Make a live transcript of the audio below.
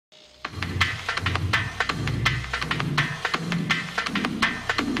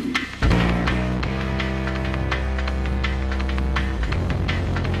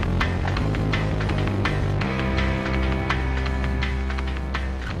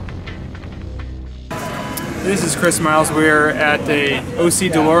This is Chris Miles. We're at a OC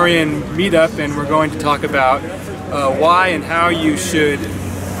DeLorean meetup, and we're going to talk about why and how you should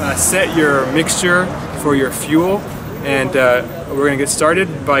set your mixture for your fuel. And we're going to get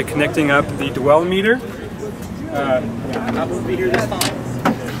started by connecting up the dwell meter.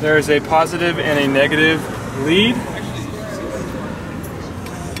 There's a positive and a negative lead.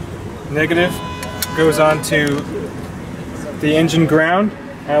 Negative goes on to the engine ground.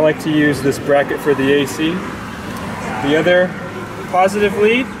 I like to use this bracket for the AC. The other positive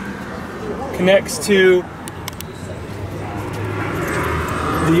lead connects to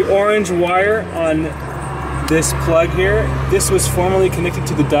the orange wire on this plug here. This was formerly connected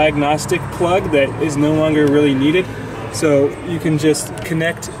to the diagnostic plug that is no longer really needed. So you can just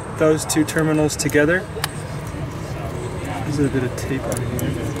connect those two terminals together. There's a bit of tape on here.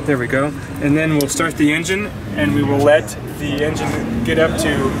 There we go. And then we'll start the engine, and we will let the engine get up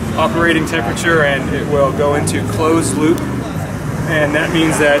to operating temperature, and it will go into closed loop. And that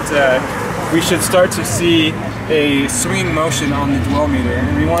means that we should start to see a swinging motion on the dwell meter.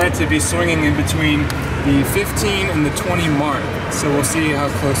 And we want it to be swinging in between the 15 and the 20 mark. So we'll see how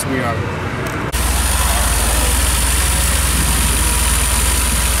close we are.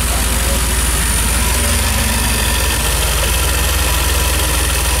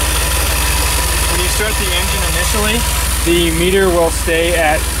 Start the engine initially, the meter will stay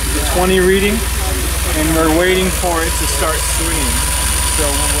at the 20 reading, and we're waiting for it to start swinging. So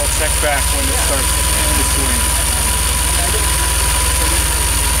we'll check back when it starts to swing.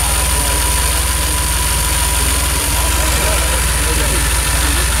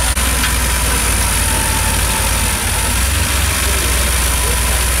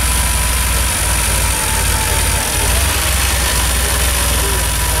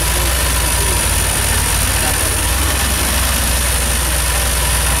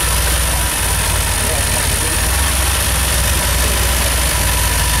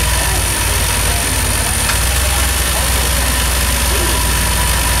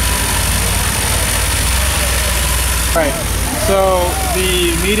 Right, so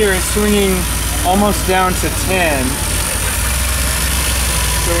the meter is swinging almost down to 10.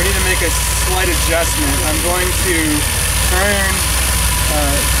 So we need to make a slight adjustment. I'm going to turn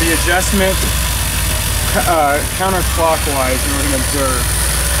the adjustment counterclockwise, and we're going to observe.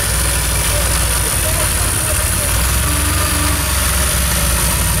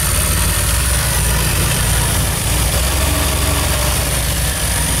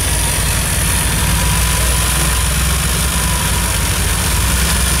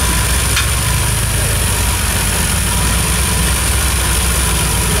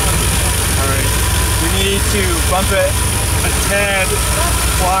 To bump it a tad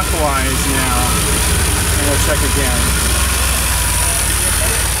clockwise now, and we'll check again.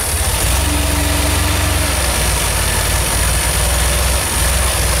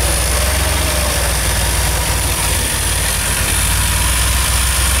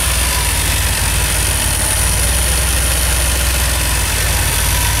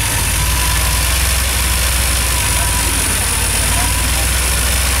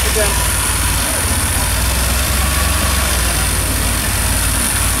 Again.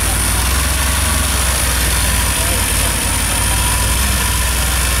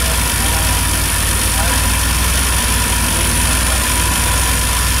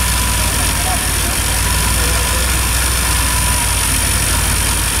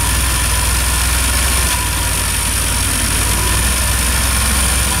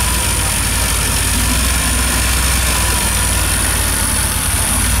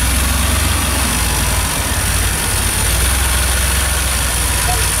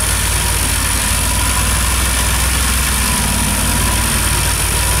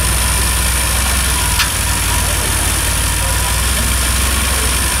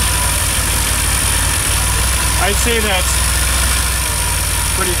 I'd say that's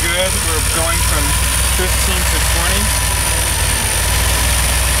pretty good. We're going from 15 to 20.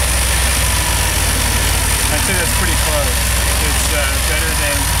 I'd say that's pretty close. It's better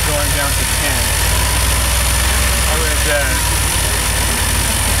than going down to 10. I would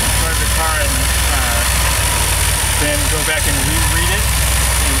drive the car and then go back and reread it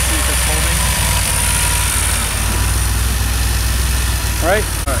and see if it's holding. All right.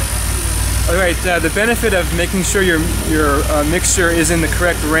 All right. Alright, the benefit of making sure your mixture is in the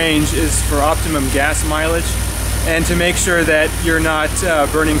correct range is for optimum gas mileage, and to make sure that you're not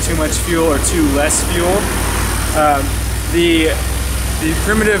burning too much fuel or too less fuel. The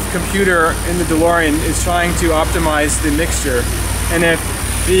primitive computer in the DeLorean is trying to optimize the mixture, and if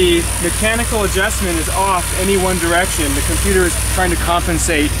the mechanical adjustment is off any one direction, the computer is trying to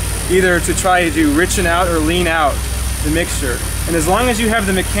compensate either to try to richen out or lean out the mixture. And as long as you have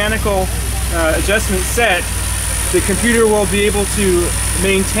the mechanical adjustment set, the computer will be able to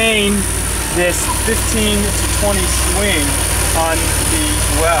maintain this 15 to 20 swing on the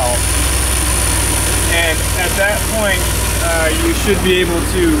well. And at that point, you should be able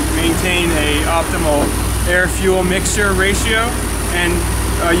to maintain an optimal air-fuel mixture ratio, and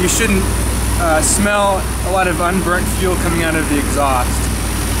you shouldn't smell a lot of unburnt fuel coming out of the exhaust.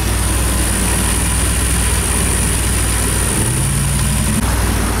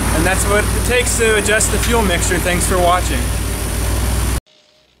 And that's what it takes to adjust the fuel mixture. Thanks for watching.